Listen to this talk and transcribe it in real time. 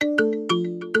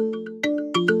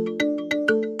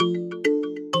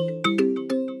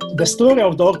The story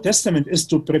of the Old Testament is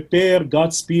to prepare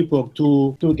God's people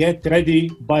to get ready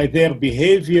by their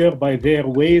behavior, by their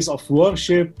ways of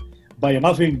worship, by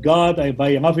loving God, and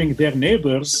by loving their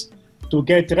neighbors, to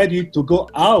get ready to go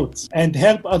out and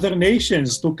help other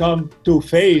nations to come to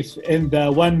faith in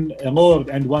the one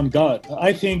Lord and one God.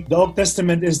 I think the Old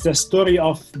Testament is the story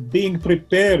of being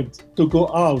prepared to go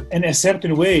out in a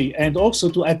certain way and also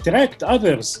to attract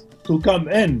others to come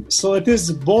in. So it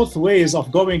is both ways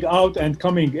of going out and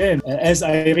coming in as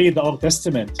I read the Old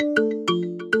Testament.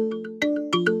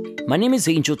 My name is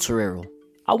Angel Torero.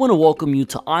 I want to welcome you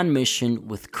to On Mission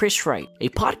with Chris Wright, a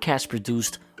podcast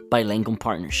produced by Langham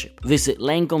Partnership. Visit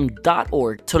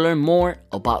langham.org to learn more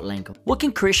about Langham. What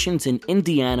can Christians in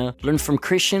Indiana learn from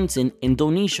Christians in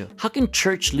Indonesia? How can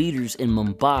church leaders in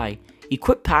Mumbai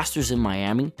equip pastors in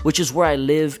Miami, which is where I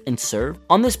live and serve?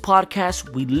 On this podcast,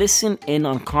 we listen in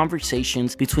on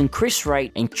conversations between Chris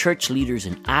Wright and church leaders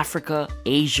in Africa,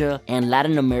 Asia, and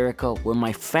Latin America, where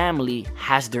my family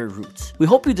has their roots. We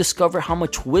hope you discover how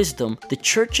much wisdom the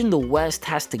church in the West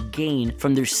has to gain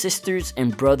from their sisters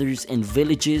and brothers in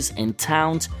villages and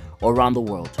towns around the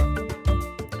world.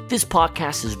 This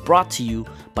podcast is brought to you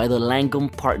by the Langham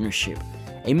Partnership,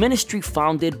 a ministry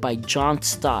founded by John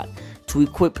Stott to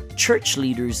equip church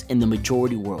leaders in the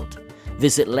majority world.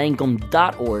 Visit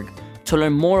langham.org to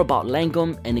learn more about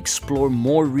Langham and explore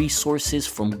more resources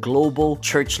from global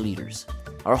church leaders.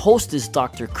 Our host is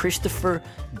Dr. Christopher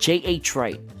J.H.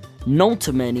 Wright, known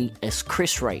to many as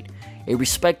Chris Wright, a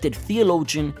respected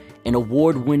theologian and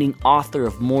award-winning author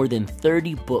of more than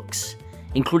 30 books,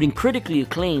 including critically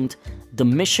acclaimed The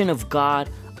Mission of God,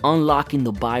 Unlocking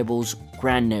the Bible's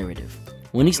Grand Narrative.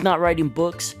 When he's not writing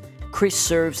books, Chris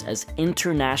serves as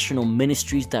International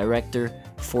Ministries Director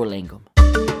for Langham.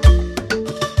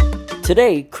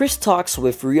 Today, Chris talks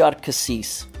with Riad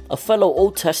Kassis, a fellow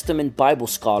Old Testament Bible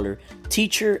scholar,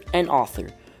 teacher, and author.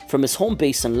 From his home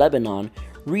base in Lebanon,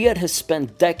 Riad has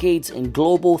spent decades in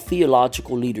global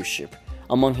theological leadership.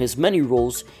 Among his many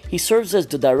roles, he serves as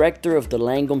the director of the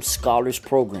Langham Scholars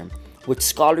program, which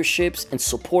scholarships and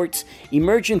supports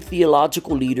emerging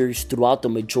theological leaders throughout the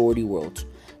majority world.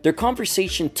 Their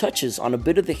conversation touches on a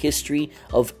bit of the history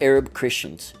of Arab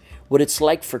Christians, what it's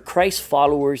like for Christ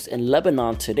followers in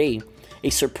Lebanon today, a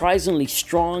surprisingly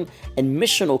strong and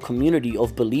missional community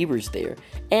of believers there,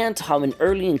 and how an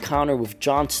early encounter with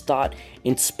John Stott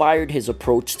inspired his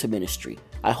approach to ministry.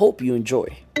 I hope you enjoy.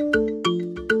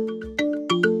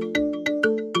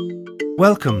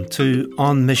 Welcome to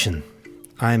On Mission.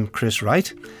 I'm Chris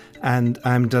Wright, and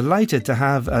I'm delighted to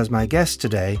have as my guest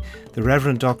today the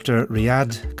Reverend Dr.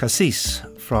 Riad Kassis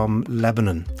from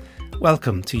Lebanon.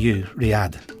 Welcome to you,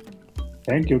 Riad.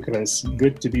 Thank you, Chris.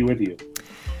 Good to be with you.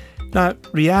 Now,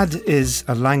 Riad is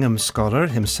a Langham Scholar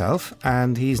himself,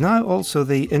 and he's now also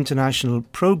the International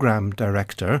Program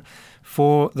Director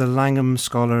for the Langham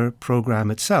Scholar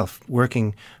Program itself,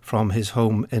 working from his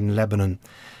home in Lebanon.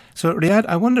 So, Riad,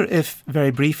 I wonder if,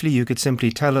 very briefly, you could simply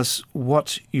tell us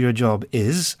what your job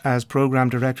is as Program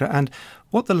Director and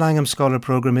what the Langham Scholar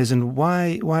Program is and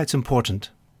why it's important.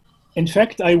 In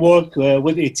fact, I work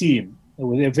with a team,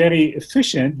 with a very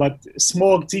efficient but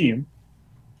small team,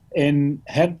 in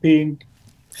helping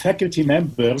faculty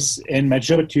members in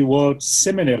majority world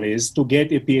seminaries to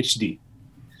get a PhD.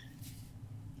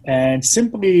 And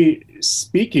simply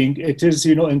speaking, it is,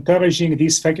 encouraging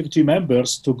these faculty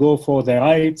members to go for the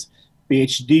right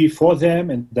PhD for them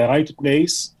in the right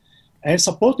place and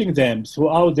supporting them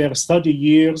throughout their study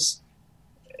years,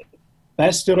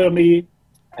 pastorally,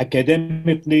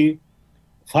 academically,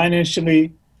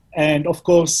 financially, and of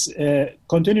course,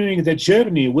 continuing the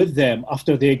journey with them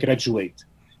after they graduate.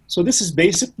 So this is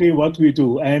basically what we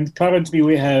do. And currently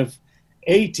we have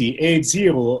 80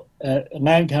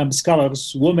 Langham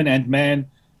Scholars, women and men,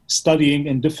 studying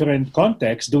in different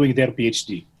contexts, doing their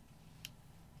PhD.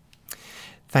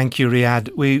 Thank you, Riad.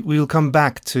 We'll come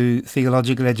back to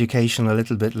theological education a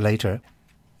little bit later.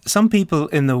 Some people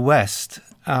in the West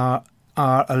are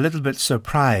a little bit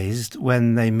surprised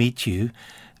when they meet you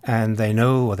and they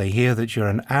know or they hear that you're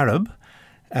an Arab,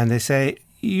 and they say,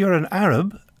 "You're an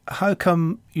Arab, how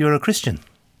come you're a Christian?"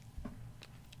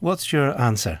 What's your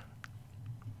answer?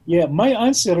 Yeah, my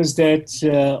answer is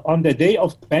that on the day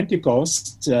of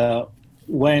Pentecost,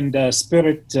 when the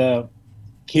Spirit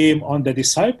came on the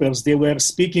disciples, they were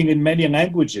speaking in many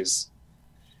languages.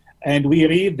 And we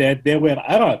read that there were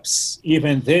Arabs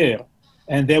even there,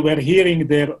 and they were hearing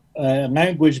their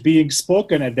language being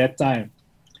spoken at that time.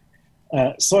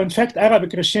 So in fact, Arab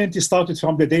Christianity started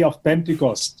from the day of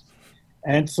Pentecost.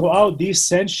 And throughout these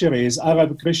centuries,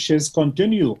 Arab Christians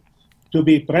continue to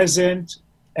be present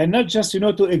and not just,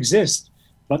 to exist,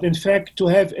 but in fact to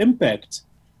have impact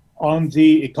on the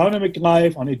economic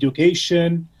life, on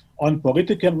education, on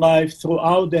political life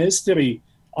throughout the history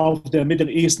of the Middle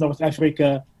East, North Africa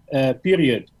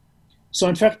period. So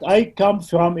in fact, I come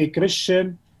from a Christian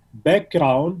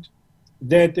background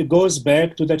that goes back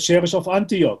to the Church of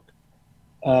Antioch.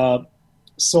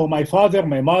 So my father,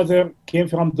 my mother came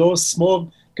from those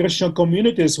small Christian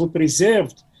communities who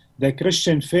preserved the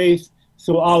Christian faith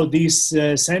throughout these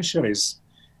centuries.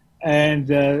 And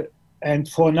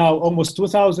for now, almost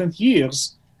 2,000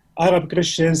 years, Arab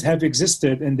Christians have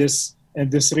existed in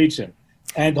this region.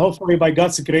 And hopefully, by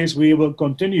God's grace, we will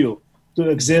continue to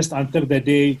exist until the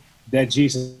day that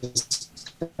Jesus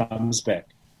comes back.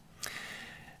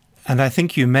 And I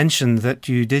think you mentioned that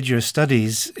you did your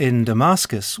studies in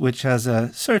Damascus, which has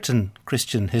a certain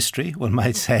Christian history, one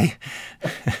might say,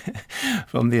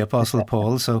 from the Apostle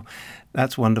Paul. So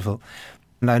that's wonderful.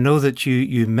 And I know that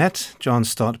you met John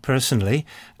Stott personally,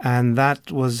 and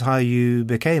that was how you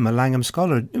became a Langham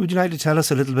Scholar. Would you like to tell us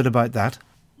a little bit about that?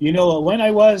 You know, when I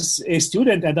was a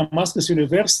student at Damascus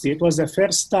University, it was the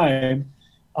first time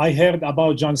I heard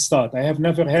about John Stott. I have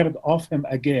never heard of him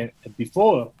again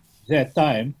before that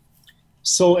time.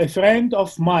 So a friend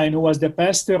of mine who was the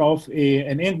pastor of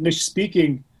an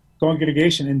English-speaking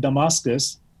congregation in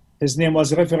Damascus, his name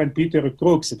was Reverend Peter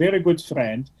Crooks, a very good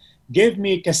friend, gave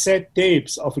me cassette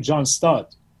tapes of John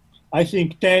Stott. I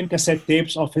think 10 cassette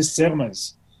tapes of his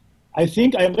sermons. I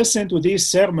think I listened to these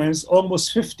sermons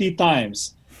almost 50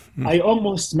 times. I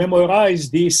almost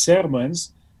memorized these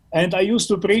sermons, and I used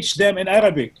to preach them in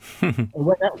Arabic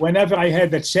whenever I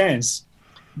had the chance.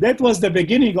 That was the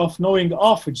beginning of knowing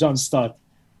of John Stott.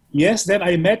 Yes, then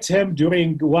I met him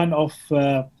during one of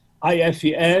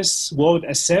IFES World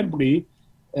Assembly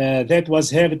that was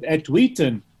held at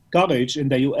Wheaton College in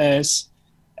the US.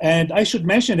 And I should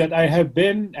mention that I have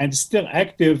been and still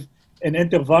active in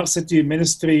intervarsity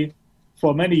ministry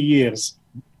for many years.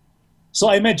 So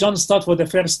I met John Stott for the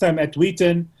first time at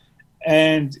Wheaton,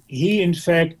 and he, in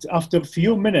fact, after a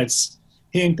few minutes,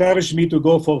 he encouraged me to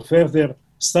go for further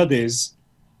studies.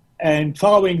 And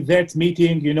following that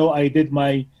meeting, you know, I did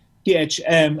my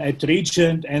THM at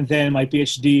Regent and then my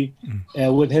PhD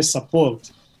with his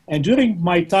support. And during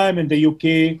my time in the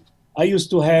UK, I used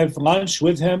to have lunch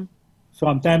with him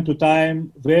from time to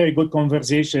time, very good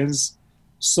conversations.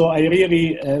 So I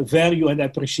really value and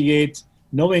appreciate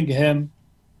knowing him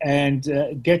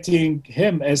and getting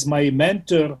him as my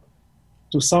mentor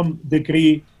to some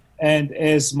degree and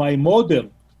as my model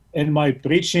in my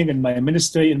preaching, in my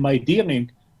ministry, in my dealing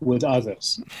with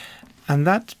others. And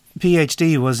that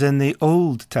PhD was in the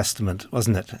Old Testament,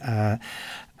 wasn't it?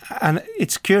 And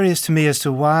it's curious to me as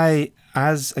to why,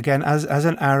 as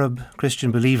an Arab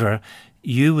Christian believer,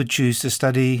 you would choose to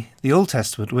study the Old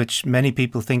Testament, which many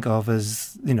people think of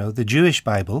as, you know, the Jewish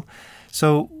Bible.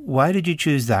 So why did you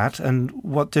choose that, and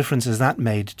what difference has that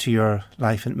made to your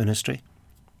life and ministry?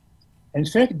 In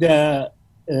fact, the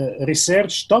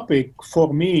research topic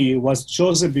for me was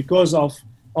chosen because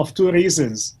of two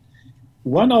reasons.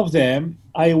 One of them,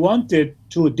 I wanted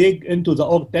to dig into the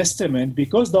Old Testament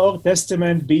because the Old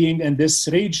Testament, being in this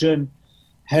region,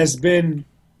 has been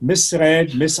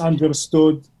misread,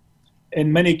 misunderstood,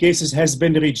 in many cases has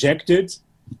been rejected.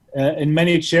 In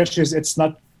many churches, it's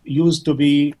not used to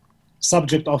be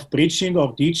subject of preaching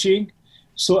or teaching.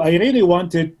 So I really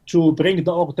wanted to bring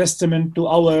the Old Testament to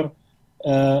our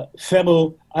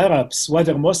fellow Arabs,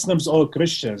 whether Muslims or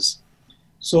Christians.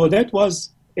 So that was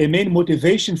a main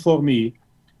motivation for me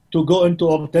to go into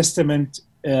Old Testament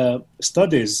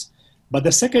studies. But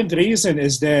the second reason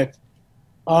is that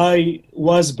I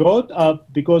was brought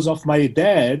up because of my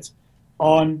dad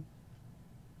on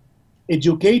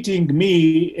educating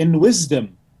me in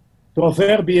wisdom,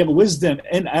 proverbial wisdom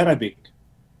in Arabic.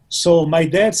 So my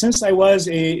dad, since I was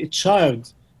a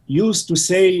child, used to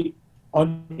say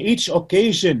on each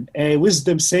occasion a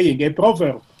wisdom saying, a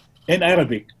proverb in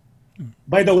Arabic.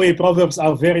 By the way, proverbs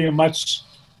are very much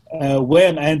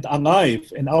well and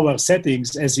alive in our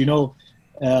settings, as you know.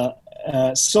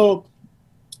 So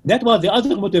that was the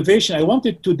other motivation. I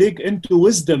wanted to dig into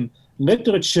wisdom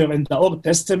literature in the Old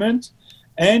Testament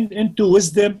and into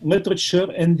wisdom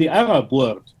literature in the Arab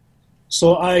world.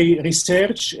 So I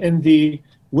researched in the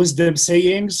wisdom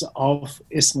sayings of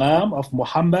Islam, of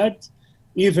Muhammad,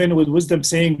 even with wisdom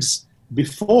sayings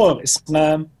before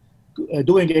Islam,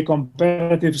 doing a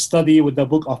comparative study with the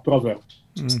book of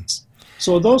Proverbs.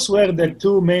 So those were the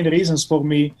two main reasons for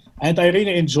me, and I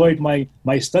really enjoyed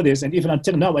my studies, and even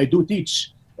until now I do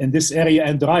teach in this area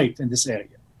and write in this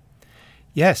area.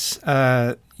 Yes,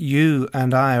 you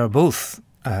and I are both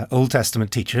Old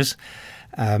Testament teachers.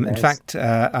 In fact,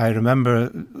 I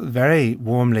remember very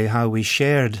warmly how we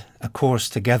shared a course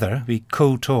together. We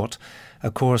co-taught a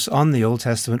course on the Old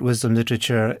Testament wisdom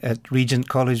literature at Regent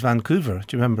College, Vancouver.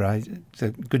 Do you remember? It's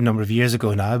a good number of years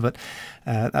ago now, but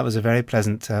that was a very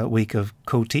pleasant week of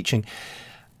co-teaching.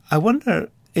 I wonder,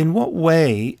 in what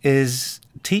way is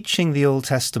teaching the Old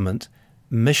Testament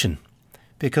mission?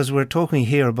 Because we're talking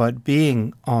here about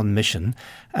being on mission,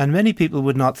 and many people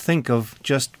would not think of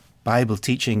just Bible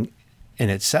teaching in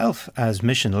itself as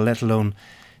mission, let alone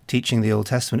teaching the Old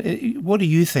Testament. What do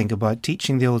you think about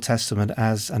teaching the Old Testament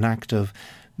as an act of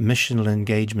missional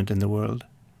engagement in the world?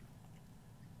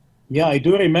 Yeah, I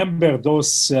do remember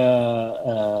those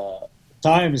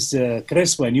times,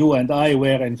 Chris, when you and I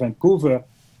were in Vancouver.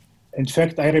 In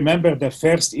fact, I remember the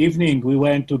first evening we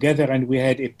went together and we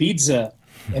had a pizza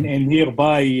in a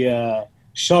nearby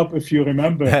shop, if you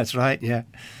remember. That's right, yeah.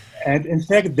 And in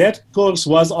fact, that course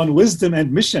was on wisdom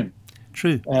and mission.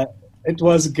 True. It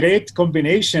was a great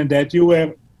combination that you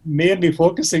were mainly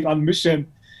focusing on mission.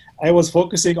 I was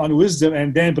focusing on wisdom,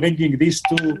 and then bringing these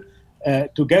two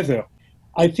together.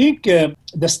 I think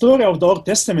the story of the Old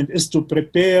Testament is to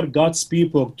prepare God's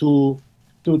people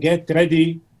to get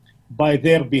ready by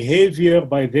their behavior,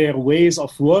 by their ways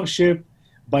of worship,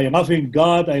 by loving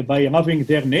God, by loving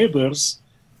their neighbors,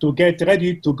 to get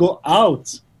ready to go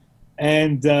out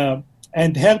and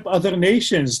help other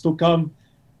nations to come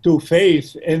to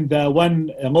faith in the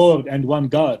one Lord and one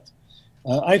God.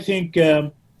 I think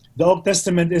the Old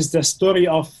Testament is the story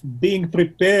of being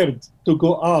prepared to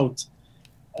go out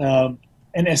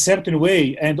in a certain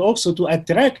way, and also to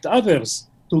attract others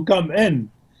to come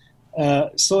in.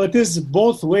 So it is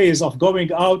both ways of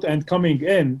going out and coming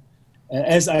in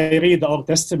as I read the Old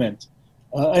Testament.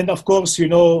 And of course,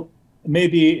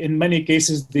 maybe in many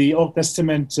cases the Old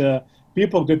Testament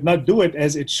people did not do it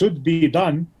as it should be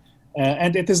done.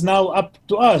 And it is now up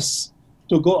to us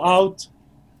to go out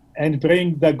and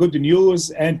bring the good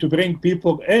news and to bring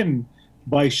people in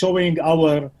by showing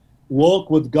our walk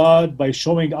with God, by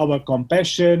showing our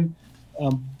compassion,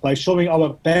 by showing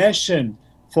our passion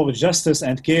for justice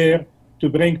and care, to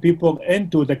bring people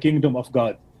into the kingdom of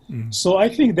God. Mm. So I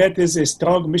think that is a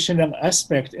strong missional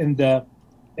aspect in the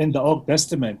Old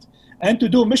Testament. And to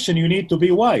do mission, you need to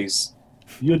be wise.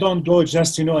 You don't go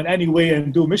just, in any way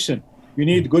and do mission. You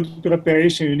need good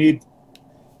preparation, you need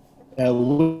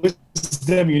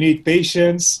wisdom, you need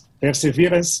patience,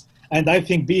 perseverance, and I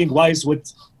think being wise would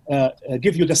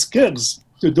give you the skills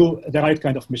to do the right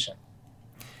kind of mission.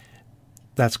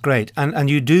 That's great. And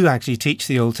you do actually teach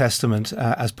the Old Testament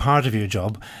as part of your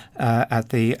job at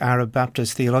the Arab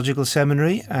Baptist Theological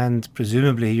Seminary, and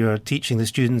presumably you're teaching the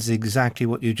students exactly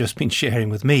what you've just been sharing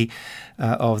with me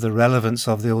of the relevance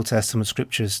of the Old Testament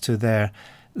scriptures to their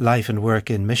life and work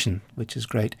in mission, which is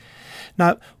great.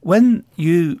 Now, when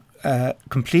you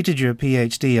completed your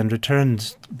PhD and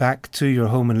returned back to your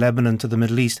home in Lebanon, to the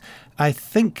Middle East, I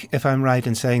think, if I'm right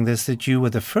in saying this, that you were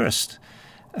the first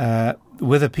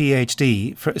with a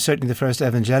PhD, certainly the first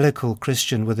evangelical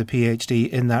Christian with a PhD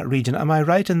in that region. Am I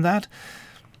right in that?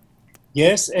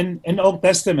 Yes, in Old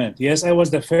Testament. Yes, I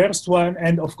was the first one,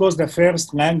 and of course the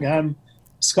first Langham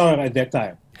Scholar at that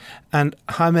time. And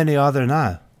how many are there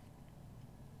now?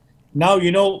 Now,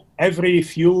 every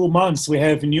few months we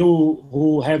have new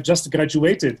who have just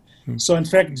graduated. So in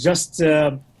fact, just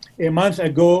a month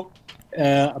ago,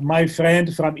 my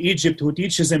friend from Egypt who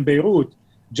teaches in Beirut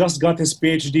just got his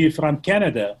PhD from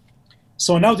Canada.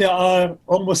 So now there are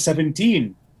almost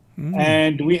 17.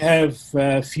 And we have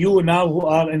few now who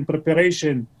are in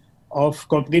preparation of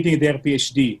completing their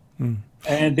PhD.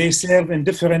 And they serve in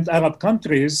different Arab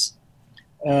countries.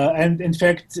 And in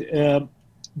fact,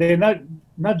 they're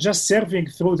not just serving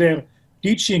through their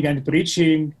teaching and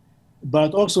preaching,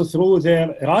 but also through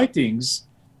their writings.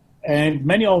 And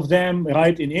many of them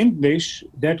write in English.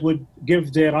 That would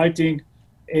give their writing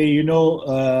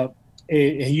a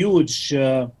huge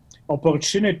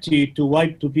opportunity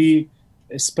to be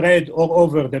spread all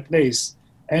over the place,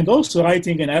 and also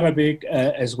writing in Arabic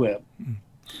as well.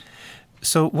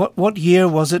 So what year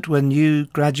was it when you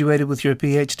graduated with your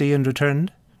PhD and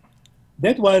returned?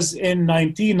 That was in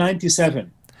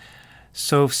 1997.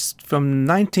 So from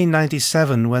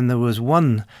 1997, when there was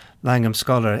one Langham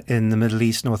Scholar in the Middle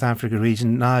East, North Africa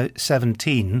region, now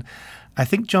 17, I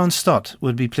think John Stott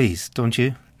would be pleased, don't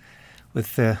you?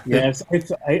 Yes,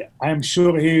 I'm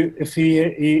sure if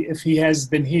he has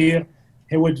been here,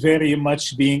 he would very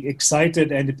much be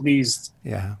excited and pleased.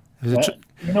 Yeah.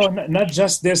 Not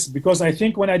just this, because I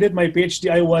think when I did my PhD,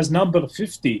 I was number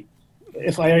 50,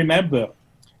 if I remember.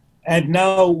 And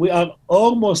now we are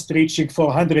almost reaching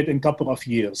 400 in a couple of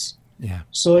years. Yeah.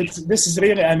 So this is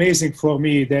really amazing for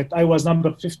me that I was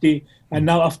number 50, and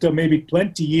now after maybe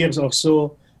 20 years or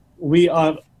so, we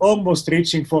are almost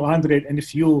reaching 400 in a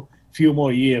few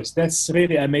more years. That's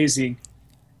really amazing.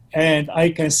 And I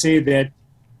can say that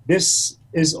this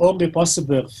is only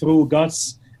possible through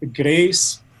God's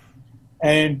grace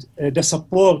and the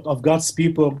support of God's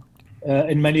people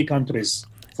in many countries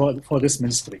for this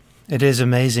ministry. It is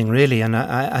amazing, really. And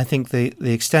I think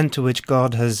the extent to which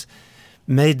God has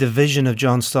made the vision of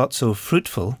John Stott so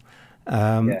fruitful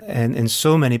in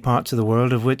so many parts of the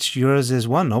world, of which yours is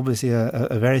one, obviously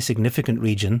a very significant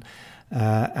region.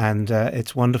 And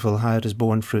it's wonderful how it has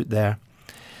borne fruit there.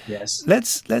 Yes.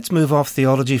 Let's move off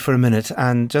theology for a minute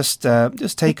and just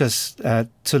take us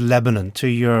to Lebanon, to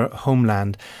your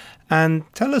homeland, and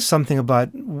tell us something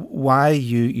about why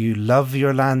you love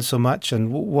your land so much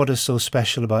and what is so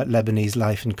special about Lebanese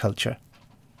life and culture.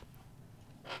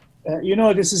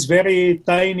 This is very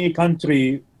tiny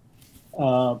country,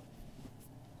 but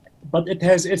it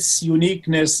has its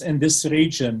uniqueness in this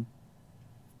region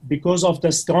because of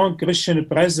the strong Christian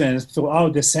presence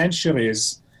throughout the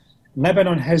centuries.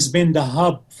 Lebanon has been the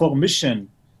hub for mission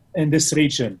in this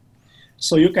region.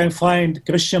 So you can find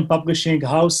Christian publishing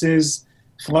houses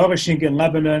flourishing in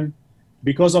Lebanon.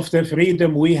 Because of the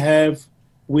freedom we have,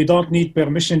 we don't need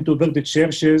permission to build the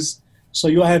churches. So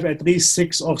you have at least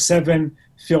 6 or 7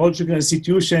 theological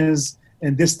institutions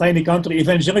in this tiny country,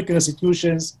 evangelical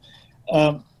institutions.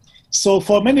 So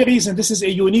for many reasons, this is a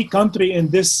unique country in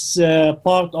this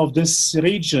part of this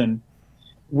region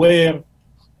where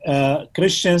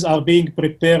Christians are being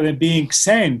prepared and being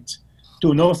sent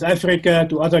to North Africa,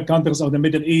 to other countries of the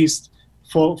Middle East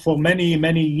for many,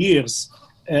 many years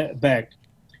back.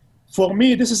 For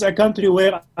me, this is a country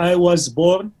where I was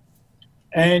born.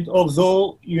 And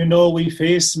although, we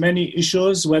face many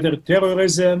issues, whether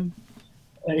terrorism,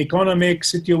 economic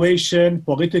situation,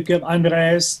 political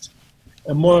unrest,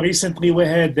 more recently we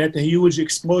had that huge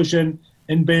explosion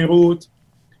in Beirut.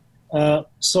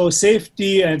 So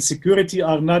safety and security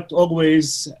are not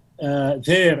always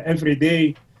there every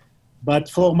day. But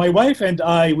for my wife and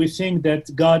I, we think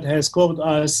that God has called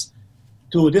us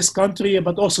to this country,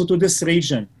 but also to this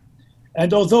region.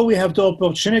 And although we have the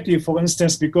opportunity, for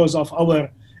instance, because of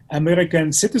our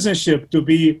American citizenship, to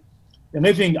be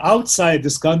living outside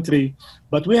this country,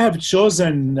 but we have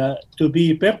chosen to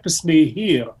be purposely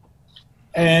here.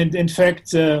 And in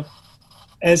fact,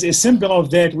 as a symbol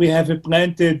of that, we have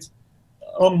planted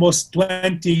almost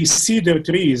 20 cedar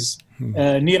trees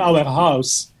near our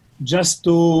house, just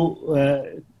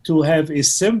to have a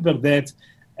symbol that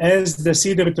as the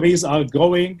cedar trees are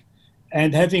growing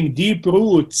and having deep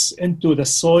roots into the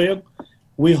soil,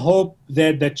 we hope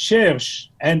that the church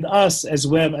and us, as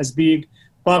well as being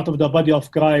part of the body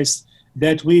of Christ,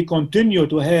 that we continue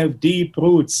to have deep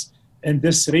roots in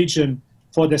this region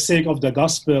for the sake of the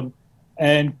gospel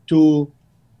and to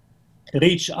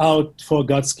reach out for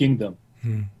God's kingdom.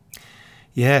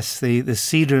 Yes, the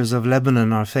cedars of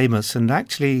Lebanon are famous and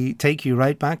actually take you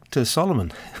right back to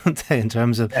Solomon in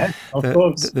terms of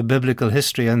the biblical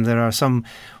history. And there are some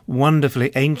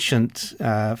wonderfully ancient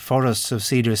forests of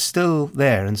cedars still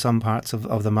there in some parts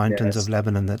of the mountains of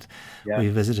Lebanon that we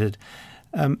visited.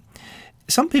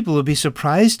 Some people will be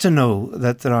surprised to know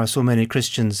that there are so many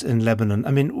Christians in Lebanon.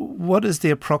 I mean, what is the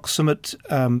approximate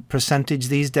percentage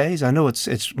these days? I know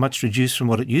it's much reduced from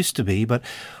what it used to be, but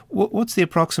what's the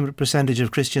approximate percentage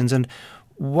of Christians, and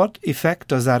what effect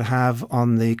does that have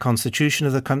on the constitution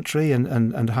of the country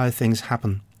and how things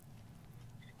happen?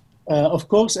 Of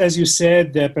course, as you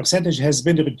said, the percentage has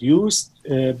been reduced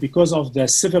because of the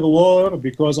civil war,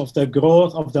 because of the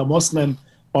growth of the Muslim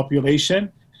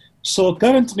population. So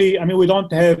currently, we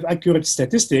don't have accurate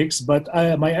statistics, but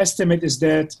my estimate is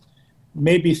that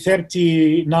maybe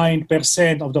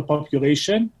 39% of the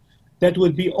population, that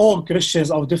would be all Christians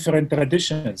of different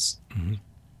traditions. Mm-hmm.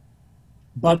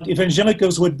 But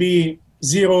evangelicals would be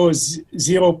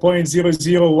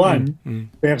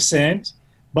 0.001%.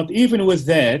 But even with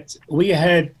that, we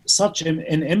had such an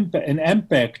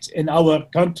impact in our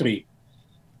country.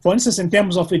 For instance, in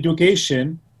terms of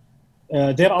education,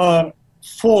 there are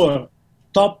 4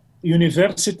 top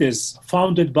universities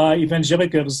founded by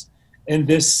evangelicals in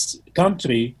this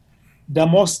country. The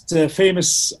most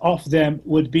famous of them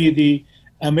would be the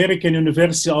American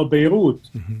University of Beirut,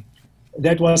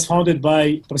 that was founded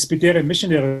by Presbyterian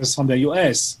missionaries from the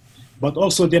U.S., but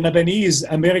also the Lebanese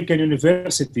American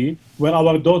University, where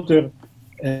our daughter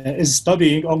is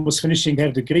studying, almost finishing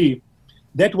her degree.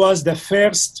 That was the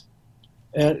first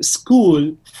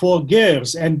school for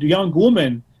girls and young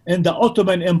women in the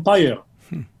Ottoman Empire,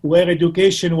 where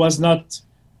education was not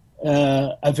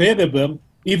available.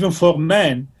 even for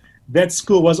men, that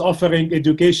school was offering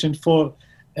education for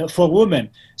women.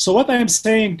 So what I'm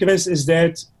saying, Chris, is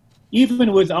that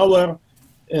even with our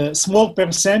small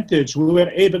percentage, we were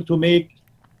able to make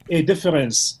a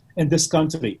difference in this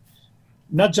country,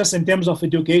 not just in terms of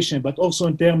education, but also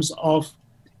in terms of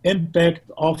impact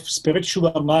of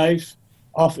spiritual life,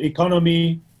 of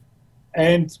economy.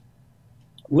 And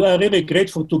we are really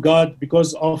grateful to God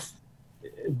because of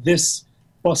this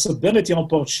possibility,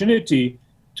 opportunity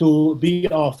to be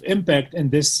of impact in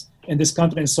this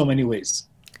country in so many ways.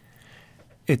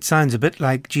 It sounds a bit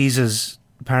like Jesus'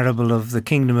 parable of the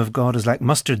kingdom of God is like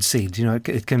mustard seed. You know,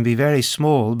 it can be very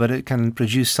small, but it can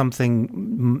produce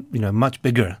something, you know, much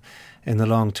bigger in the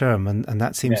long term, and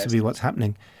that seems to be what's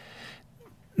happening.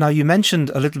 Now, you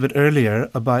mentioned a little bit earlier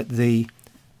about the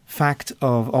fact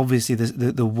of, obviously,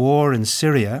 the war in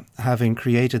Syria having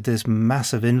created this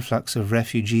massive influx of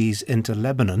refugees into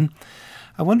Lebanon.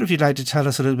 I wonder if you'd like to tell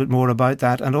us a little bit more about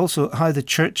that, and also how the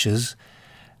churches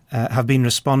have been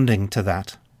responding to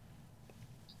that.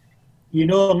 You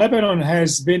know, Lebanon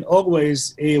has been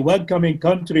always a welcoming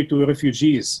country to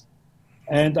refugees.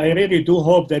 And I really do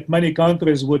hope that many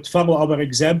countries would follow our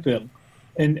example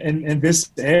in this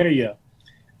area.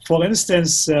 For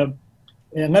instance,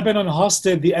 Lebanon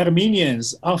hosted the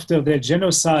Armenians after the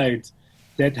genocide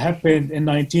that happened in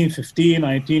 1915,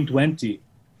 1920.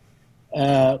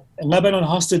 Lebanon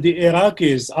hosted the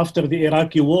Iraqis after the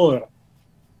Iraqi war.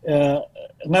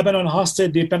 Lebanon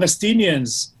hosted the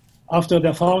Palestinians after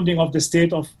the founding of the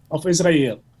State of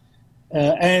Israel.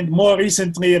 And more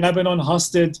recently, Lebanon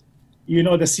hosted, you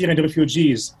know, the Syrian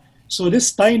refugees. So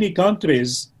this tiny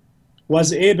countries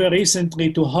was able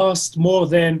recently to host more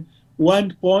than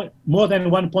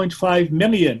 1.5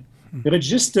 million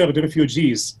registered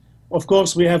refugees. Of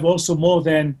course, we have also more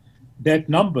than that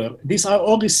number. These are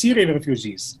only Syrian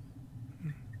refugees.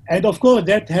 And of course,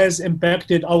 that has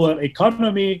impacted our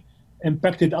economy,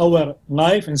 impacted our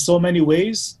life in so many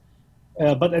ways.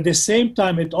 But at the same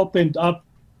time, it opened up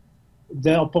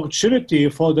the opportunity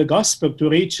for the gospel to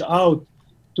reach out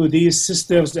to these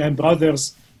sisters and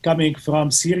brothers coming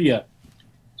from Syria.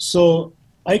 So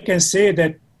I can say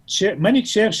that many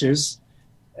churches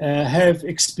have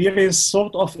experienced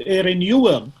sort of a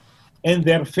renewal in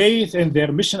their faith and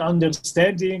their mission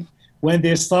understanding when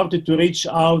they started to reach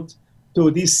out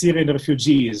to these Syrian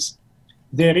refugees.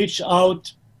 They reach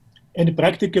out in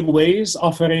practical ways,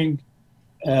 offering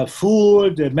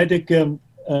food, medical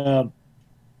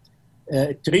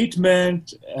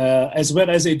treatment, as well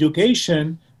as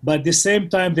education, but at the same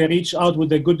time they reach out with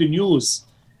the good news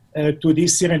to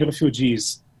these Syrian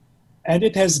refugees. And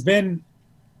it has been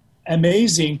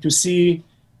amazing to see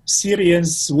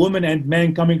Syrians, women and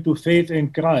men, coming to faith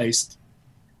in Christ.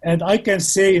 And I can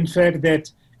say, in fact,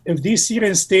 that if these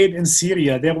Syrians stayed in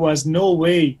Syria, there was no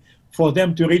way for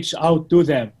them to reach out to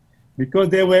them, because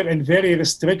they were in very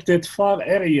restricted, far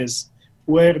areas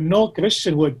where no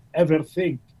Christian would ever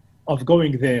think of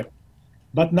going there.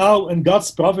 But now, in God's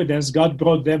providence, God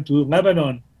brought them to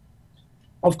Lebanon.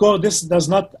 Of course, this does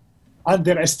not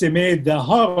underestimate the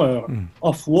horror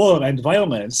of war and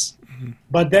violence,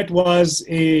 but that was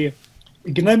a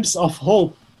glimpse of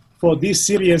hope for these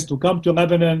Syrians to come to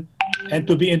Lebanon and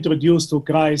to be introduced to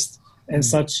Christ in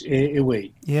such a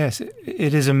way. Yes,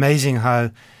 it is amazing how,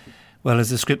 well,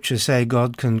 as the scriptures say,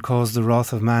 God can cause the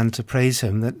wrath of man to praise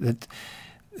him, that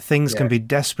things can be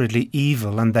desperately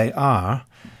evil, and they are,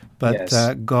 but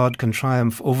God can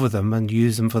triumph over them and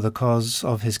use them for the cause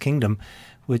of his kingdom,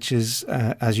 which is,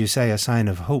 as you say, a sign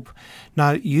of hope.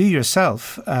 Now, you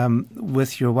yourself,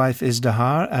 with your wife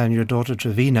Izdahar and your daughter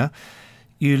Trevina,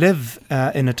 you live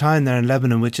in a town there in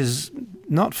Lebanon which is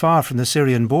not far from the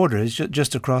Syrian border. It's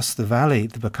just across the valley,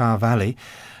 the Bekaa Valley.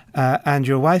 And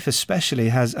your wife especially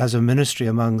has a ministry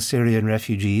among Syrian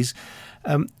refugees.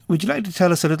 Would you like to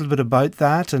tell us a little bit about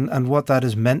that and what that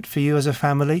has meant for you as a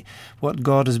family, what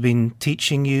God has been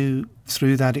teaching you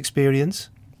through that experience?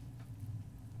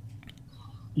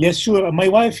 Yes, sure. My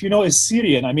wife, is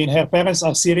Syrian. I mean, her parents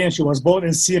are Syrian. She was born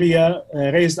in Syria,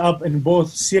 raised up in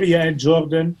both Syria and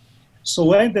Jordan. So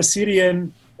when the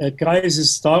Syrian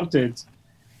crisis started,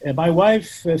 my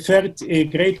wife felt a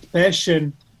great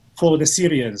passion for the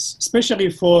Syrians, especially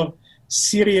for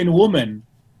Syrian women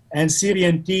and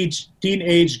Syrian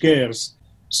teenage girls.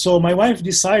 So my wife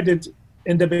decided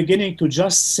in the beginning to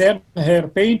just sell her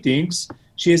paintings.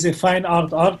 She is a fine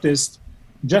art artist,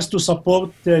 just to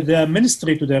support the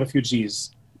ministry to the refugees.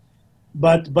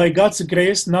 But by God's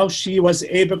grace, now she was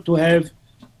able to have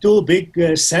two big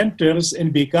centers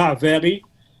in Bekaa Valley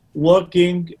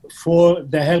working for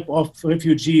the help of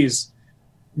refugees,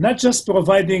 not just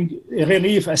providing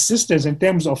relief assistance in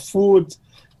terms of food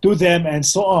to them and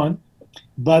so on,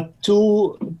 but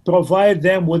to provide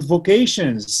them with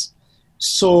vocations.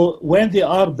 So when they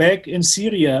are back in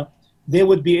Syria, they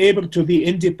would be able to be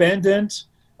independent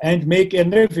and make a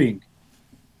living.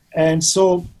 And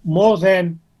so more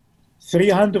than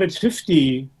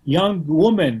 350 young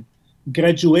women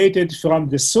graduated from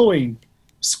the sewing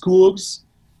schools.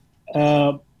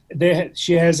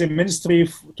 She has a ministry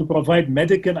to provide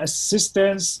medical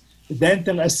assistance,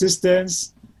 dental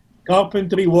assistance,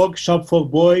 carpentry workshop for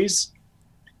boys,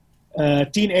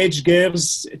 teenage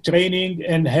girls training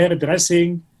in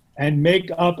hairdressing and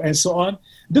makeup and so on.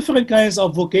 Different kinds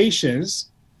of vocations.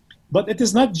 But it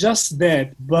is not just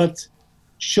that, but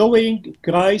showing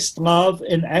Christ's love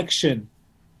in action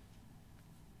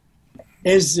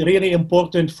is really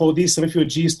important for these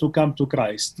refugees to come to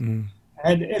Christ. Mm.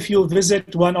 And if you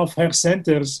visit one of her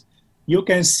centers, you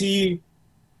can see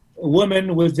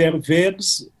women with their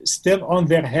veils still on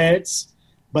their heads,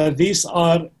 but these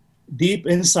are deep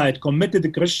inside,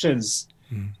 committed Christians.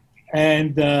 Mm.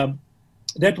 And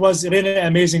that was really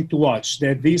amazing to watch,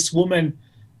 that these women,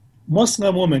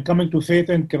 Muslim women, coming to faith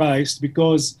in Christ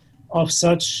because of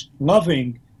such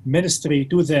loving ministry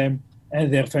to them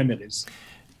and their families.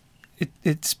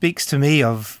 It speaks to me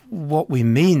of what we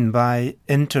mean by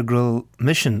integral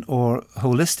mission or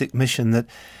holistic mission, that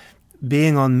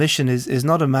being on mission is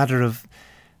not a matter of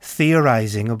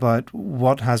theorizing about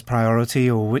what has priority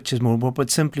or which is more important, but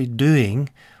simply doing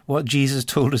what Jesus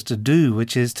told us to do,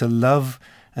 which is to love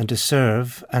and to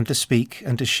serve and to speak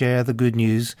and to share the good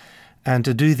news and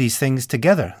to do these things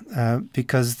together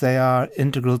because they are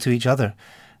integral to each other.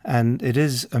 And it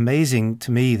is amazing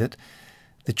to me that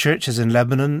the churches in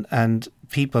Lebanon and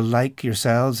people like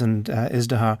yourselves and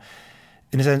Izdihar,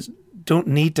 in a sense, don't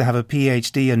need to have a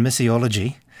PhD in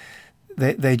missiology.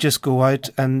 They just go out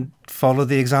and follow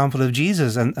the example of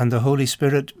Jesus, and the Holy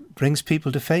Spirit brings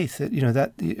people to faith.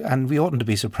 And we oughtn't to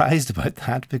be surprised about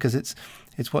that because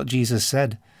it's what Jesus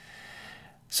said.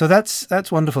 So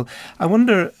that's wonderful. I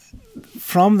wonder,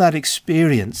 from that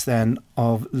experience then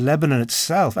of Lebanon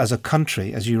itself as a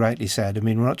country, as you rightly said, I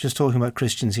mean, we're not just talking about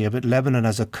Christians here, but Lebanon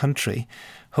as a country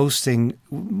hosting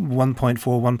 1.4,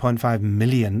 1.5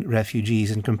 million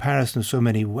refugees in comparison to so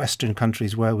many Western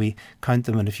countries where we count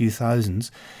them in a few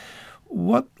thousands.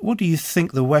 What do you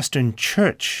think the Western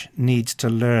Church needs to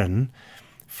learn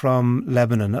from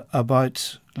Lebanon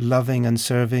about loving and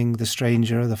serving the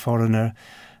stranger, the foreigner,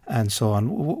 and so on?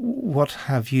 What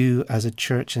have you as a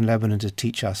church in Lebanon to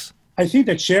teach us? I think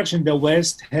the church in the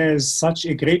West has such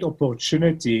a great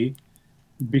opportunity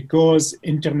because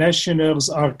internationals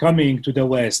are coming to the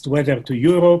West, whether to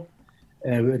Europe,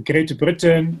 Great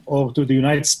Britain, or to the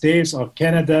United States, or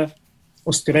Canada,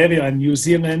 Australia, and New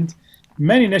Zealand.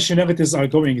 Many nationalities are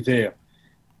going there.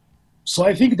 So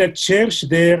I think that church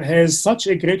there has such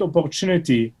a great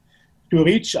opportunity to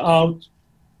reach out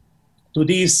to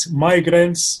these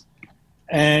migrants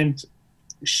and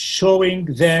showing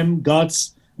them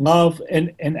God's love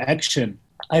in action.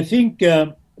 I think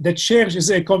the church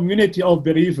is a community of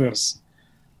believers.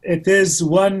 It is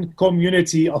one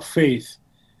community of faith.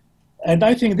 And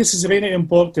I think this is really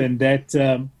important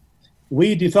that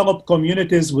we develop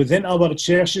communities within our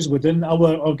churches, within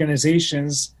our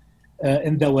organizations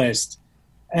in the West.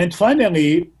 And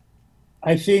finally,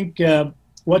 I think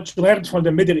what we learned from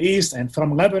the Middle East and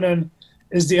from Lebanon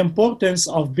is the importance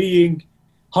of being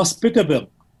hospitable,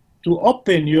 to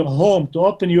open your home, to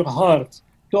open your heart,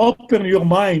 to open your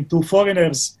mind to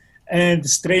foreigners and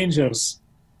strangers.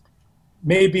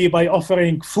 Maybe by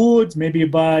offering food, maybe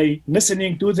by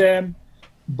listening to them,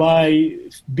 by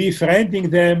befriending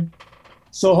them.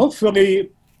 So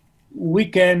hopefully we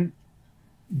can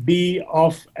be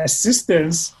of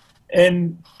assistance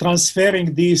in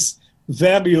transferring these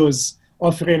values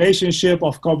of relationship,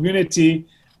 of community,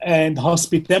 and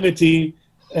hospitality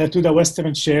to the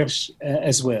Western Church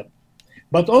as well.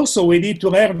 But also we need to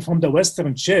learn from the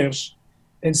Western Church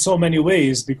in so many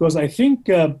ways, because I think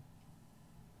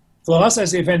for us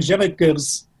as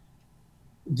evangelicals,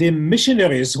 the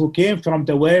missionaries who came from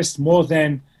the West more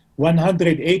than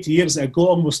 180 years ago,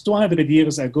 almost 200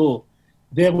 years ago,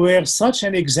 they were such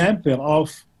an example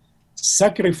of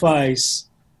sacrifice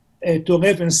to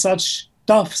live in such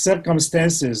tough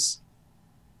circumstances.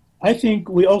 I think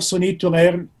we also need to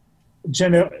learn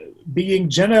being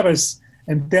generous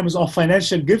in terms of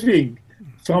financial giving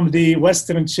from the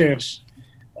Western Church.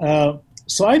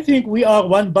 So I think we are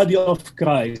one body of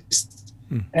Christ,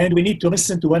 and we need to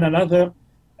listen to one another,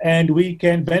 and we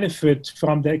can benefit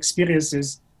from the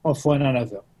experiences of one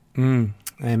another.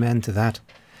 Amen to that.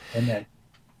 Amen.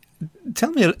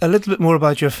 Tell me a little bit more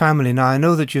about your family. Now, I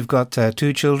know that you've got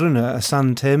two children, a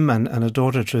son, Tim, and a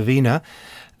daughter, Trevina.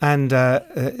 And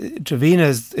Trevina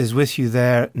is with you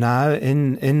there now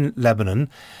in Lebanon.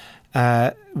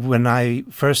 When I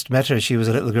first met her, she was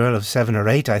a little girl of 7 or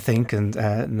 8, I think, and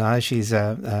now she's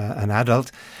an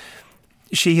adult.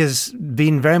 She has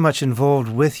been very much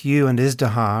involved with you and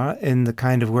Izdihar in the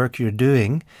kind of work you're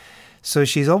doing. So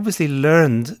she's obviously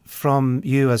learned from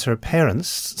you as her parents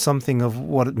something of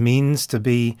what it means to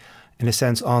be, in a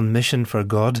sense, on mission for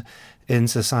God in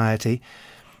society.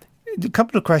 A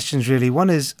couple of questions, really. One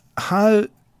is, how,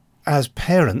 as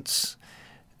parents,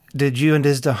 did you and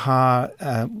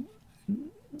Izdihar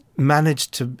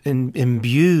manage to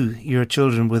imbue your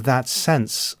children with that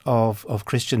sense of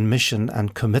Christian mission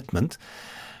and commitment?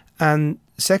 And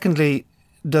secondly,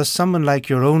 does someone like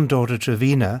your own daughter,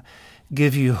 Trevina,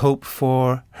 give you hope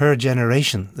for her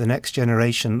generation, the next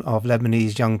generation of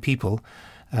Lebanese young people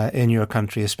in your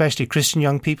country, especially Christian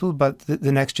young people, but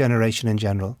the next generation in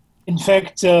general? In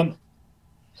fact,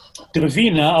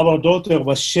 Trevina, our daughter,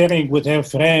 was sharing with her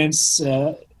friends,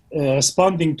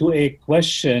 responding to a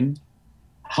question: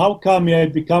 how come you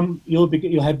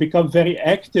have become very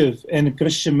active in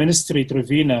Christian ministry,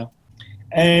 Trevina?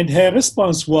 And her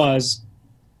response was,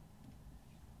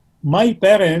 my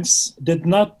parents did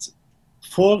not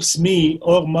force me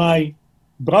or my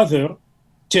brother,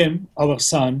 Tim, our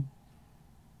son,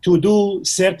 to do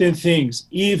certain things,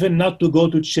 even not to go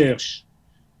to church.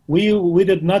 We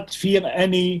did not feel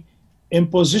any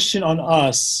imposition on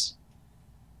us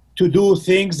to do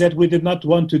things that we did not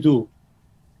want to do.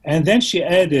 And then she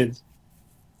added,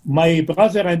 my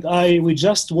brother and I, we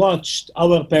just watched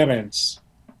our parents,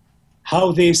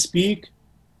 how they speak,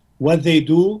 what they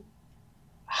do,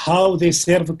 how they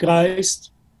serve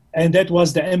Christ, and that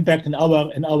was the impact in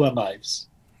our lives.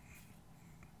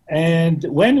 And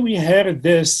when we heard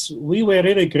this, we were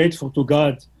really grateful to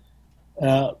God,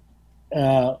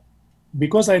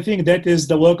 because I think that is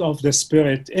the work of the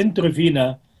Spirit in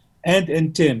Trevina and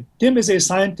in Tim. Tim is a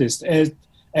scientist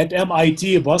at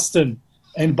MIT, Boston,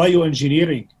 in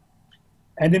bioengineering.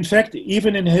 And in fact,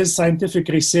 even in his scientific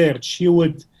research, he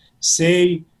would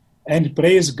say and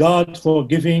praise God for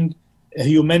giving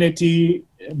humanity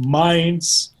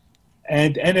minds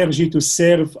and energy to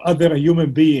serve other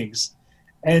human beings.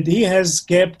 And he has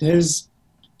kept his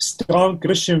strong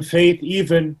Christian faith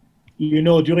even,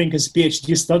 during his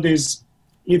PhD studies,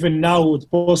 even now with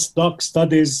postdoc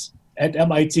studies at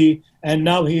MIT, and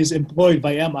now he is employed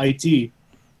by MIT.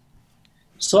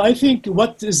 So I think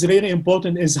what is really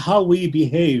important is how we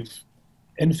behave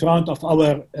in front of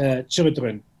our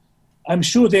children. I'm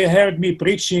sure they heard me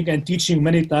preaching and teaching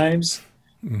many times,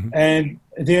 and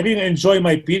they really enjoy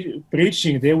my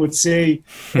preaching. They would say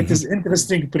it is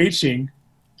interesting preaching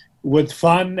with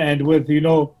fun and with,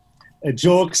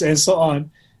 jokes and so on.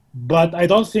 But I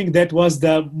don't think that was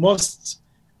the most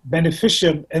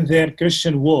beneficial in their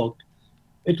Christian walk.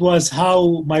 It was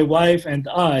how my wife and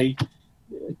I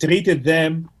treated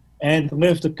them and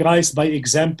lived Christ by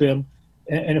example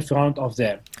in front of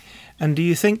them. And do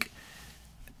you think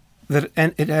that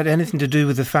it had anything to do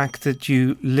with the fact that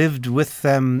you lived with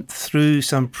them through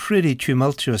some pretty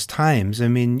tumultuous times? I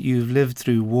mean, you've lived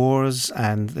through wars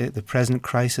and the present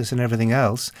crisis and everything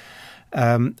else.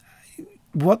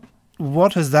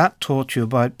 What has that taught you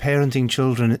about parenting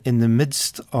children in the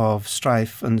midst of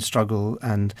strife and struggle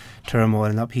and turmoil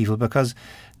and upheaval? Because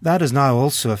that is now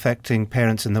also affecting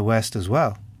parents in the West as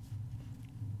well.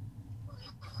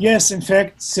 Yes, in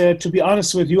fact, to be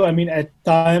honest with you, I mean, at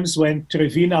times when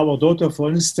Trevina, our daughter, for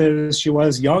instance, she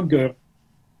was younger,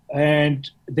 and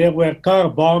there were car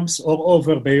bombs all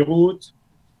over Beirut.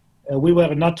 We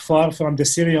were not far from the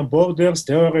Syrian borders.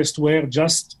 Terrorists were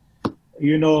just,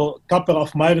 a couple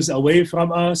of miles away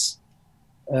from us.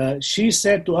 She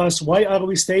said to us, why are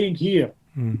we staying here?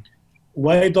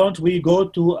 Why don't we go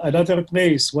to another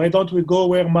place? Why don't we go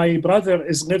where my brother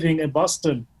is living in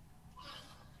Boston?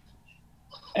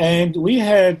 And we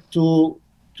had to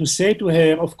say to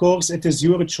her, of course, it is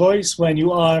your choice when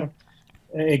you are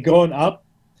a grown-up,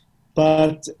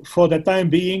 but for the time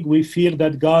being, we feel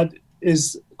that God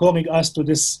is calling us to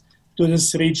this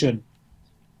region.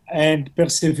 And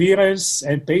perseverance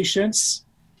and patience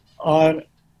are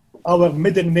our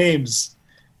middle names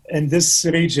in this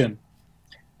region.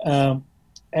 And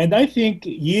I think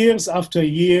years after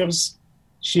years,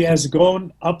 she has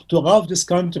grown up to love this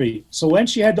country. So when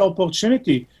she had the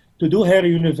opportunity to do her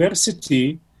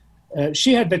university,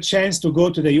 she had the chance to go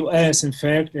to the US, in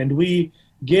fact, and we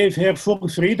gave her full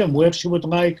freedom where she would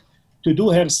like to do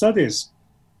her studies.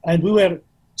 And we were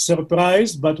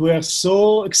surprised, but we were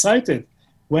so excited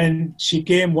when she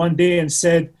came one day and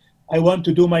said, I want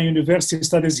to do my university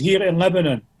studies here in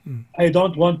Lebanon. I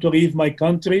don't want to leave my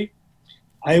country.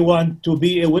 I want to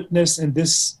be a witness in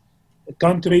this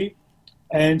country.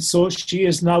 And so she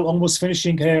is now almost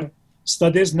finishing her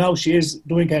studies. Now she is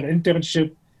doing her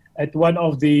internship at one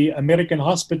of the American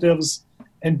hospitals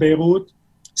in Beirut,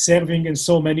 serving in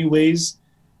so many ways.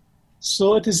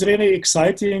 So it is really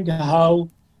exciting how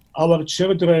our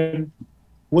children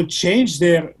would change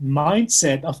their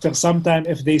mindset after some time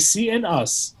if they see in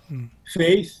us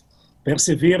faith,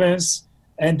 perseverance,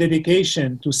 and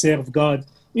dedication to serve God,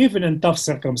 even in tough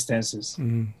circumstances.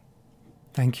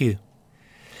 Thank you.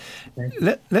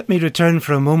 Let me return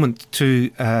for a moment to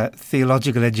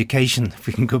theological education, if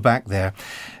we can go back there.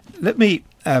 Let me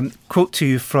quote to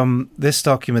you from this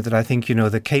document that I think you know,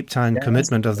 the Cape Town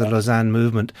Commitment of the Lausanne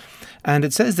Movement. And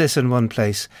it says this in one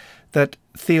place, that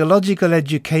theological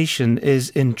education is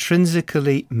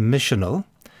intrinsically missional,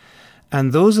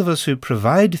 and those of us who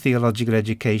provide theological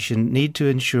education need to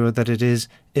ensure that it is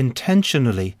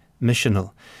intentionally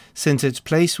missional, since its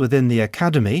place within the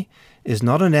academy is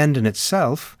not an end in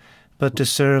itself, but to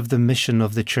serve the mission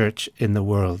of the church in the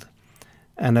world.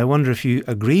 And I wonder if you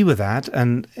agree with that,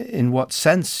 and in what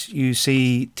sense you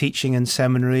see teaching in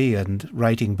seminary and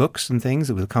writing books and things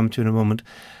that we'll come to in a moment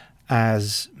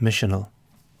as missional.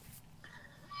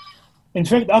 In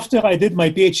fact, after I did my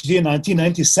PhD in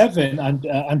 1997 and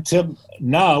until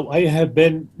now, I have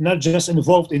been not just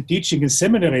involved in teaching in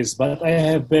seminaries, but I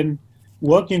have been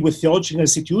working with theological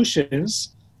institutions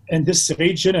in this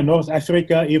region, in North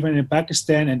Africa, even in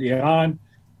Pakistan and Iran,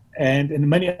 and in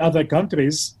many other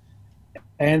countries.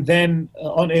 And then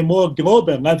on a more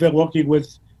global level, working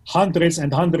with hundreds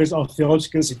and hundreds of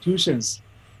theological institutions.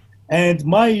 And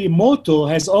my motto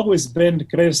has always been,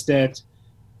 Chris, that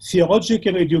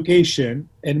theological education,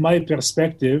 in my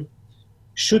perspective,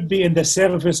 should be in the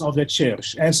service of the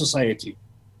church and society.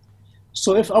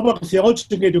 So if our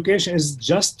theological education is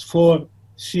just for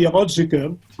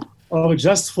theological or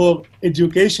just for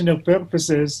educational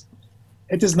purposes,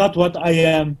 it is not what I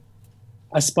am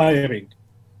aspiring.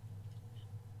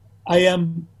 I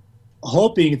am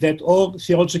hoping that all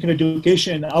theological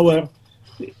education in our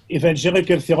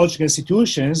evangelical theological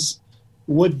institutions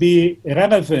would be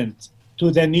relevant to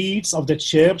the needs of the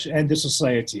church and the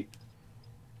society.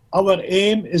 Our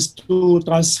aim is to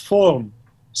transform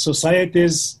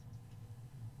societies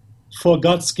for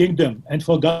God's kingdom and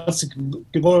for God's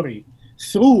glory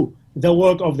through the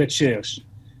work of the church.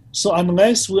 So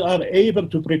unless we are able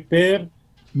to prepare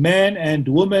men and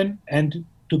women and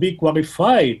to be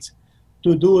qualified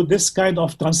to do this kind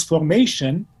of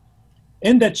transformation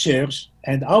in the church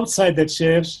and outside the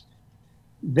church,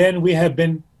 then we have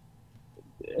been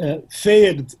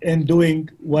failed in doing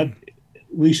what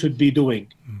we should be doing.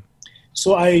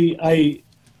 So I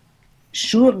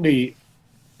surely,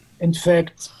 in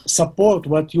fact, support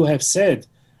what you have said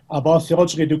about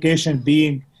theological education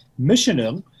being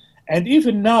missional. And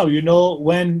even now, you know,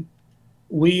 when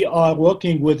we are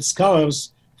working with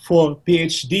scholars for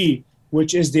PhD,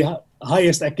 which is the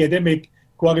highest academic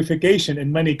qualification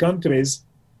in many countries,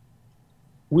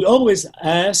 we always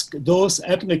ask those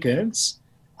applicants,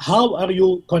 how are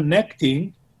you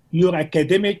connecting your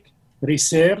academic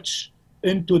research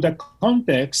into the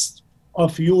context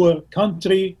of your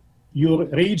country, your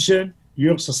region,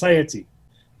 your society?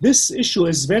 This issue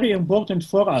is very important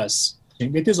for us.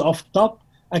 It is of top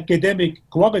academic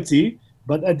quality,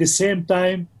 but at the same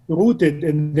time rooted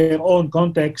in their own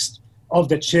context of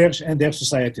the church and their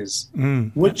societies,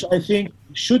 which I think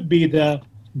should be the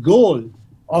goal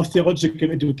of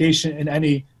theological education in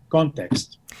any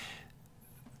context.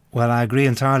 Well, I agree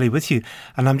entirely with you.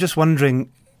 And I'm just wondering,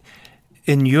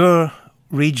 in your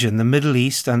region, the Middle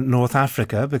East and North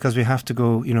Africa, because we have to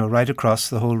go, you know, right across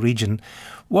the whole region,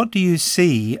 what do you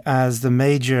see as the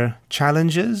major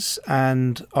challenges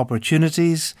and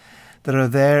opportunities that are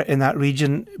there in that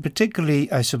region,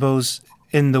 particularly, I suppose,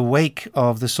 in the wake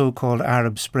of the so-called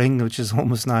Arab Spring, which is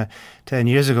almost now 10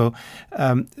 years ago.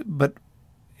 But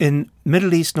in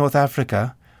Middle East, North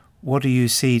Africa, what do you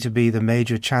see to be the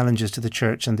major challenges to the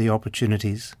church and the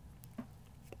opportunities?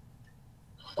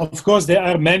 Of course, there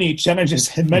are many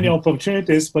challenges and many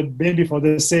opportunities, but maybe for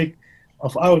the sake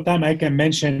of our time, I can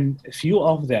mention a few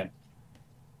of them.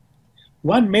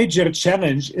 One major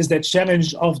challenge is the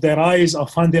challenge of the rise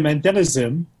of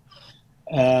fundamentalism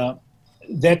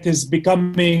that is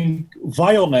becoming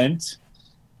violent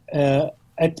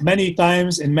at many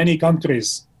times in many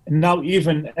countries. Now,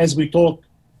 even as we talk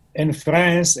in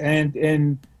France and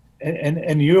in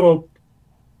Europe,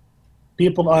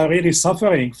 people are really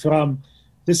suffering from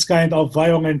this kind of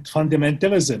violent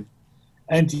fundamentalism.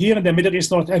 And here in the Middle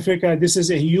East, North Africa, this is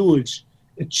a huge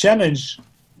a challenge,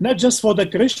 not just for the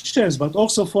Christians, but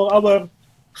also for our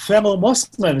fellow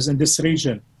Muslims in this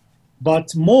region,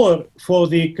 but more for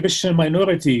the Christian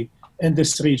minority in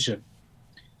this region.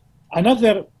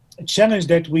 Another challenge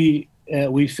that we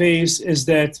face is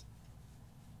that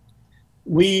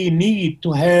we need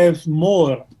to have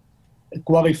more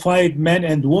qualified men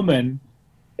and women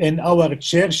in our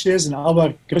churches and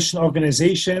our Christian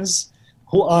organizations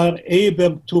who are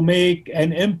able to make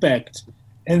an impact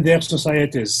in their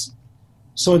societies.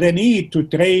 So the need to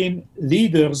train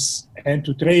leaders and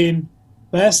to train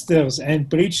pastors and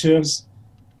preachers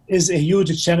is a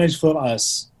huge challenge for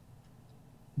us.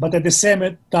 But at the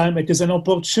same time, it is an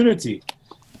opportunity.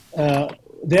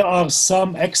 There are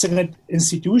some excellent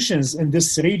institutions in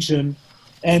this region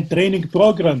and training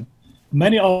program.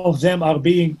 Many of them are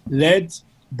being led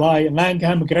by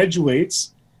Langham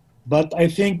graduates, but I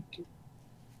think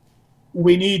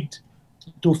we need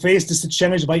to face this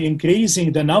challenge by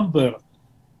increasing the number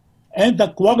and the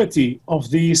quality of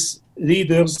these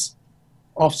leaders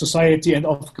of society and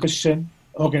of Christian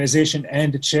organization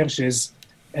and churches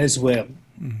as well.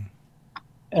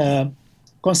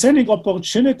 Concerning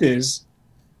opportunities,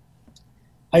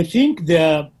 I think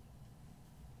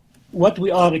what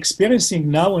we are experiencing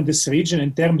now in this region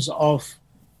in terms of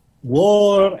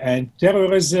war and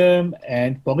terrorism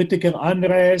and political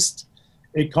unrest,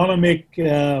 economic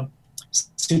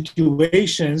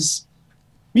situations,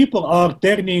 people are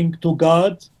turning to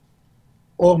God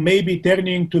or maybe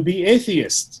turning to be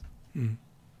atheists,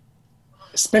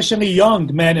 especially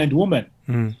young men and women.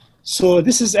 So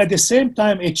this is at the same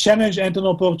time a challenge and an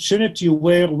opportunity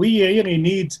where we really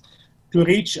need to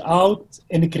reach out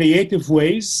in creative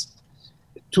ways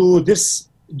to this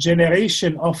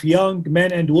generation of young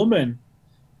men and women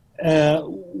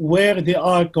where they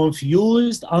are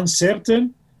confused,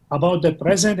 uncertain about the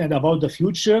present and about the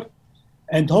future,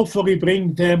 and hopefully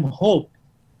bring them hope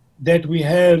that we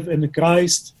have in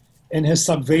Christ and his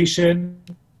salvation,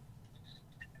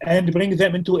 and bring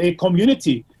them into a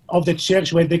community of the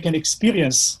church where they can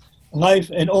experience life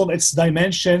in all its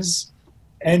dimensions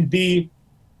and be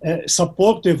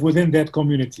supportive within that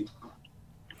community.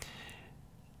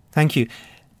 Thank you.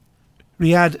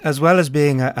 Riad, as well as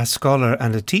being a scholar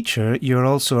and a teacher, you're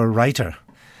also a writer.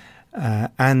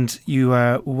 And you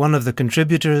are one of the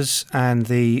contributors and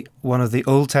one of the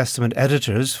Old Testament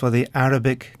editors for the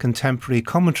Arabic Contemporary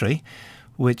Commentary,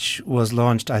 which was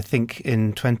launched, I think,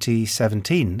 in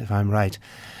 2017, if I'm right.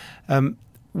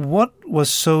 What was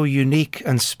so unique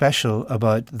and special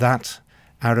about that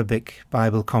Arabic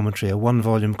Bible commentary, a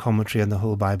one-volume commentary on the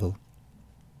whole Bible?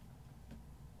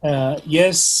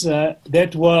 Yes,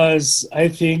 that was, I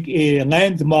think, a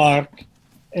landmark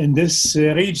in this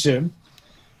region,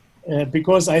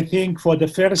 because I think for the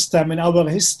first time in our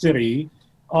history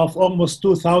of almost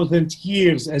 2,000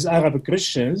 years as Arab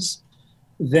Christians,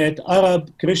 that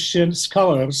Arab Christian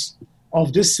scholars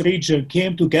of this region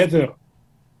came together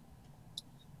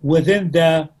within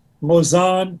the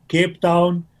Lausanne, Cape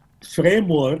Town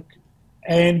framework,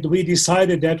 and we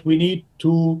decided that we need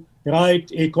to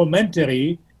write a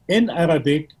commentary in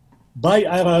Arabic by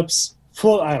Arabs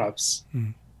for Arabs.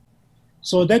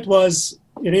 So that was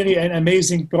really an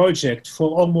amazing project for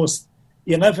almost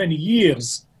 11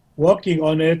 years working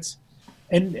on it.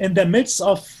 And in the midst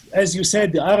of, as you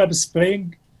said, the Arab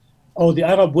Spring or the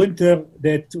Arab Winter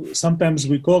that sometimes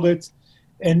we call it,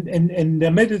 in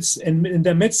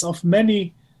the midst of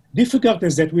many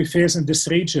difficulties that we face in this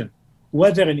region,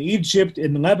 whether in Egypt,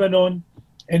 in Lebanon,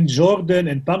 in Jordan,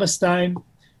 in Palestine,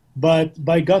 but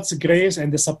by God's grace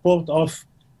and the support of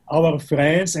our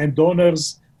friends and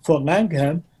donors for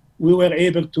Langham, we were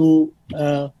able to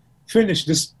finish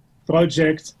this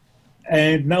project,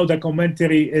 and now the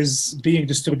commentary is being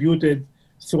distributed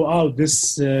throughout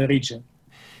this region.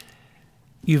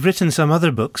 You've written some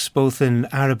other books, both in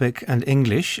Arabic and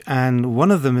English, and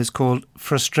one of them is called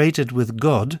Frustrated with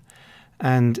God,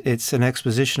 and it's an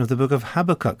exposition of the book of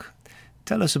Habakkuk.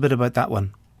 Tell us a bit about that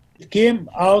one. It came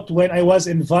out when I was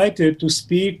invited to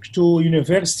speak to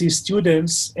university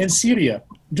students in Syria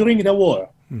during the war.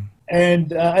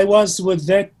 And I was with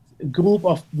that group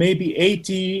of maybe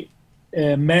 80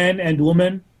 men and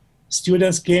women.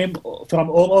 Students came from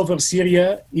all over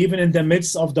Syria, even in the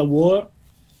midst of the war.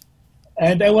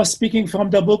 And I was speaking from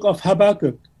the book of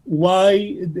Habakkuk.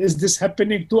 Why is this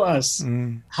happening to us?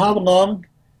 How long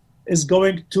is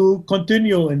going to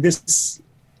continue in this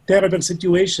terrible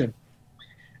situation?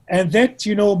 And that,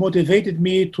 motivated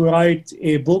me to write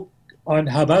a book on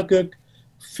Habakkuk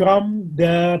from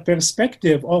the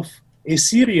perspective of a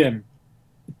Syrian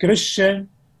Christian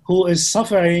who is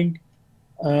suffering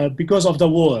because of the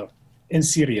war in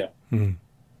Syria.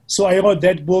 So I wrote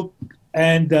that book,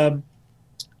 and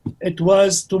it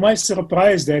was to my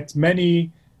surprise that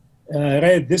many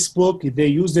read this book. They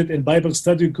used it in Bible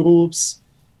study groups,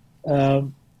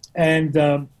 and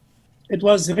it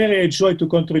was really a joy to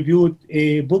contribute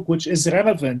a book which is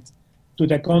relevant to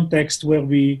the context where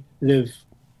we live.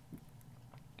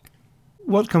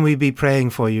 What can we be praying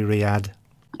for you, Riad?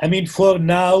 I mean, for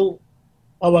now,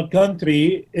 our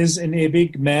country is in a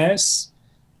big mess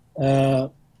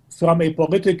from a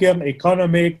political,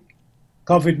 economic,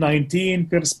 COVID-19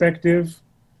 perspective.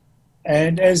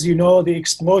 And as you know, the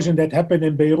explosion that happened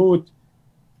in Beirut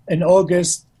in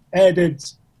August added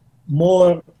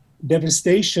more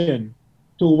devastation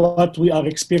to what we are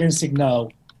experiencing now.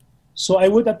 So I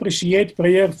would appreciate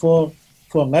prayer for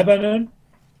Lebanon,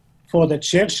 for the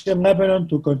church in Lebanon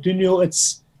to continue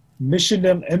its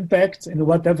missional impact in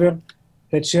whatever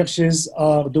the churches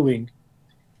are doing.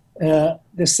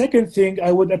 The second thing,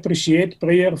 I would appreciate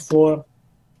prayer for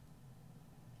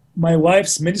my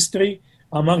wife's ministry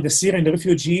among the Syrian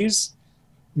refugees.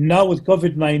 Now with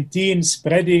COVID-19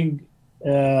 spreading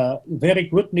very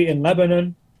quickly in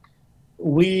Lebanon,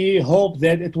 we hope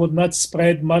that it would not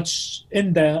spread much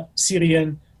in the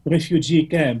Syrian refugee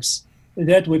camps.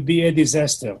 That would be a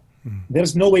disaster.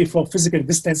 There's no way for physical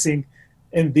distancing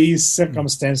in these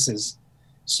circumstances.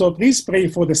 So please pray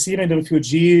for the Syrian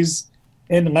refugees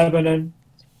in Lebanon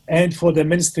and for the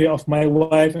ministry of my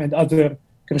wife and other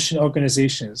Christian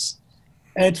organizations.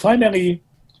 And finally,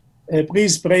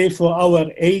 please pray for our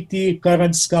 80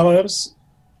 current scholars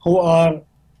who are,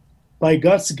 by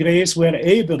God's grace, were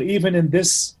able, even in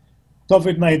this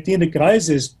COVID-19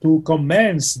 crisis, to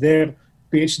commence their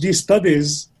PhD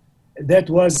studies. That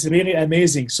was really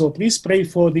amazing. So please pray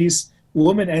for these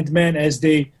women and men as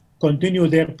they continue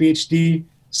their PhD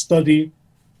study.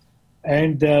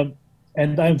 And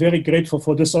I'm very grateful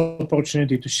for this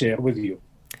opportunity to share with you.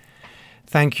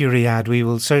 Thank you, Riad. We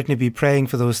will certainly be praying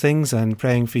for those things and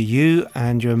praying for you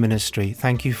and your ministry.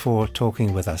 Thank you for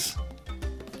talking with us.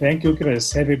 Thank you,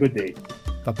 Chris. Have a good day.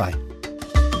 Bye-bye.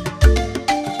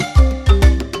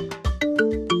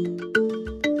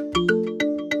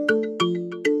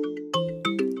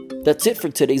 That's it for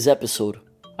today's episode.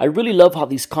 I really love how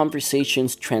these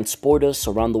conversations transport us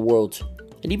around the world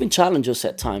and even challenge us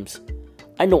at times.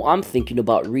 I know I'm thinking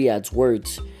about Riad's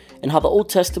words and how the Old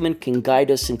Testament can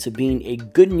guide us into being a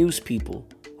good news people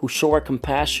who show our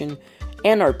compassion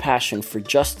and our passion for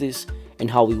justice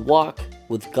and how we walk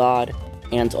with God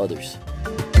and others.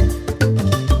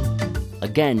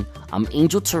 Again, I'm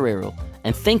Angel Torrero,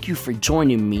 and thank you for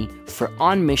joining me for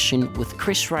On Mission with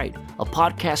Chris Wright, a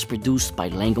podcast produced by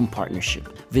Langham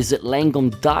Partnership. Visit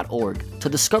langham.org to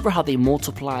discover how they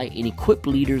multiply and equip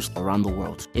leaders around the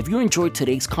world. If you enjoyed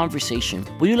today's conversation,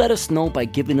 will you let us know by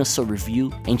giving us a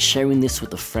review and sharing this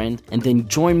with a friend? And then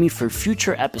join me for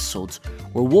future episodes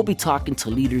where we'll be talking to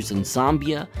leaders in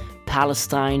Zambia,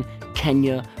 Palestine,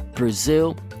 Kenya,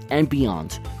 Brazil, and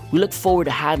beyond. We look forward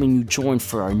to having you join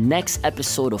for our next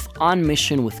episode of On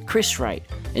Mission with Chris Wright.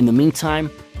 In the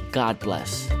meantime, God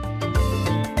bless.